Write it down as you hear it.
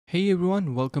Hey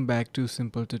everyone, welcome back to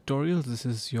Simple Tutorials. This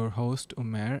is your host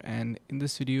Umair, and in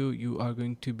this video you are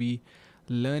going to be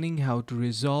learning how to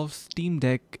resolve Steam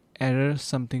Deck error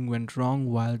something went wrong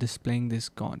while displaying this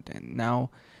content.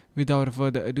 Now, without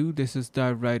further ado, let's just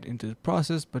dive right into the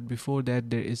process, but before that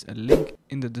there is a link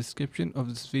in the description of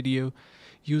this video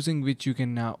using which you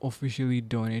can now officially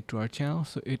donate to our channel.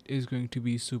 So it is going to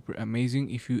be super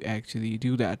amazing if you actually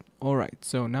do that. Alright,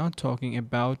 so now talking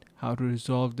about how to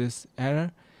resolve this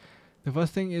error. The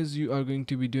first thing is you are going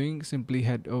to be doing, simply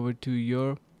head over to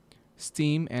your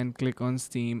Steam and click on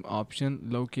Steam option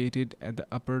located at the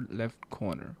upper left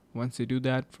corner. Once you do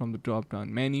that, from the drop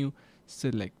down menu,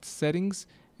 select settings,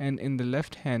 and in the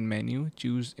left hand menu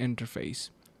choose interface.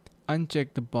 Uncheck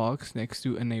the box next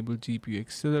to enable GPU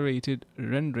accelerated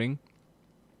rendering,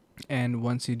 and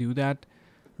once you do that,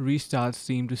 restart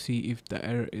Steam to see if the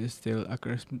error is still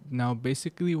occurs. Now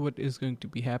basically what is going to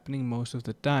be happening most of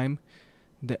the time,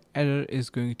 the error is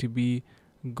going to be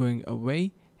going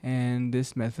away, and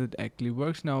this method actually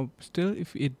works. Now still,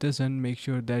 if it doesn't, make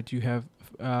sure that you have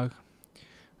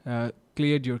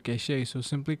cleared your cache. So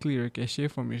simply clear your cache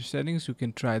from your settings. You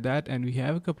can try that, and we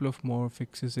have a couple of more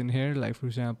fixes in here, like for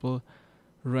example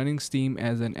running Steam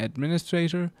as an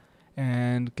administrator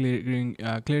and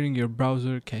clearing your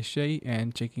browser cache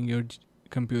and checking your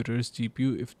computer's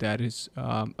GPU if that is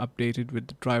updated with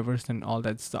the drivers and all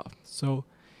that stuff. So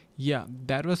yeah,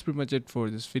 that was pretty much it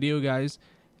for this video, guys,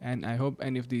 and I hope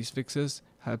any of these fixes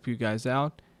help you guys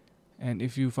out. And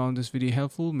if you found this video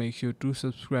helpful, make sure to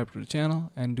subscribe to the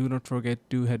channel, and do not forget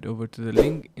to head over to the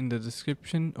link in the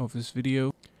description of this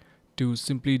video to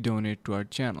simply donate to our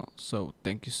channel. So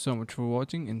thank you so much for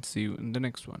watching, and see you in the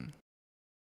next one.